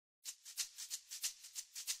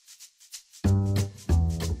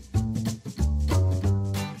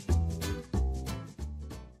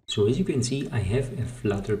So as you can see, I have a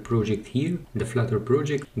Flutter project here. The Flutter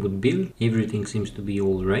project would build, everything seems to be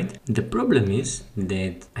all right. The problem is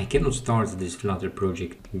that I cannot start this Flutter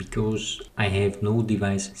project because I have no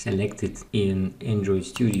device selected in Android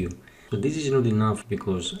Studio. So this is not enough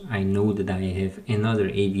because I know that I have another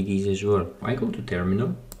AVDs as well. I go to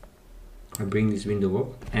terminal, I bring this window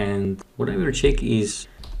up, and what I will check is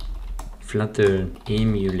Flutter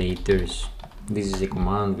Emulators. This is a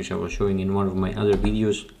command which I was showing in one of my other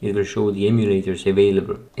videos. It will show the emulators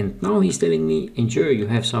available. And now he's telling me, ensure you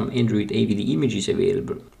have some Android AVD images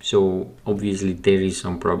available. So obviously there is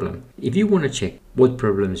some problem. If you want to check what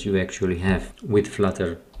problems you actually have with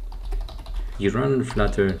Flutter, you run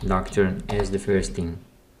Flutter Doctor as the first thing.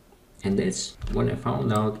 And that's when I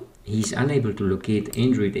found out he's unable to locate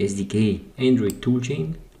Android SDK, Android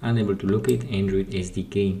toolchain, unable to locate Android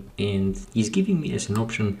SDK, and he's giving me as an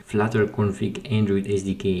option Flutter config Android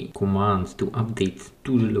SDK command to update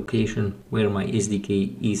to the location where my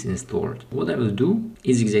SDK is installed. What I will do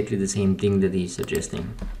is exactly the same thing that he's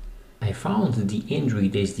suggesting. I found the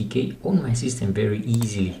Android SDK on my system very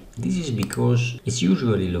easily. This is because it's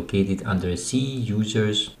usually located under C,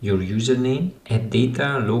 users, your username, app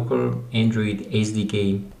data, local, Android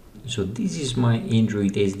SDK. So this is my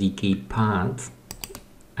Android SDK path.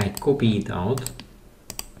 I copy it out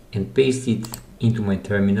and paste it into my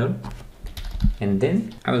terminal, and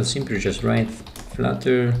then I will simply just write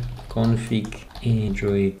Flutter config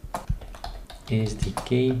Android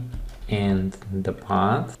SDK and the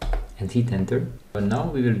path and hit enter. But now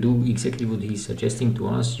we will do exactly what he's suggesting to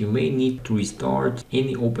us. You may need to restart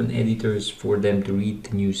any open editors for them to read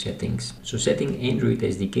the new settings. So setting Android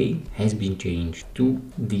SDK has been changed to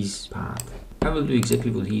this path. I will do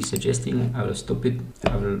exactly what he's suggesting. I will stop it,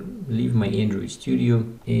 I will leave my Android Studio,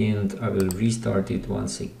 and I will restart it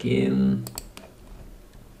once again.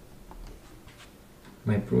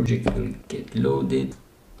 My project will get loaded.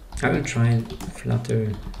 I will try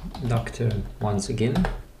Flutter Doctor once again.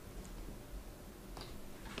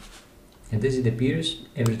 And as it appears,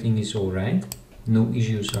 everything is alright. No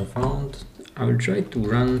issues are found. I will try to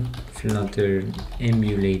run Flutter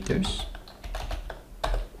Emulators.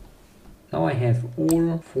 Now I have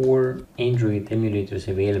all 4 Android emulators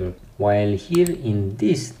available, while here in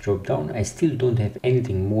this drop-down I still don't have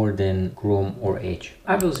anything more than Chrome or Edge.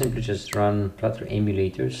 I will simply just run Flutter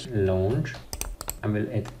Emulators, launch. I will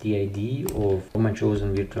add the ID of my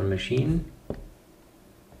chosen virtual machine,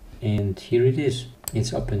 and here it is.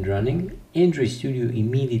 It's up and running. Android Studio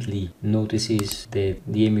immediately notices that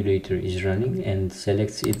the emulator is running and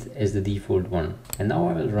selects it as the default one. And now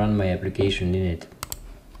I will run my application in it.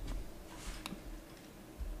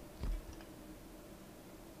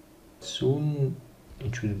 Soon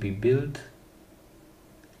it should be built.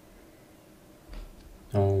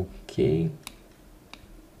 Okay,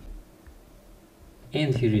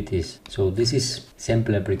 and here it is. So this is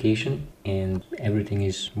sample application and everything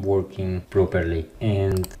is working properly.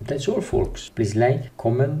 And that's all, folks. Please like,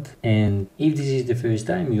 comment, and if this is the first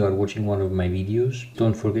time you are watching one of my videos,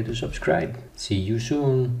 don't forget to subscribe. See you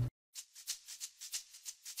soon.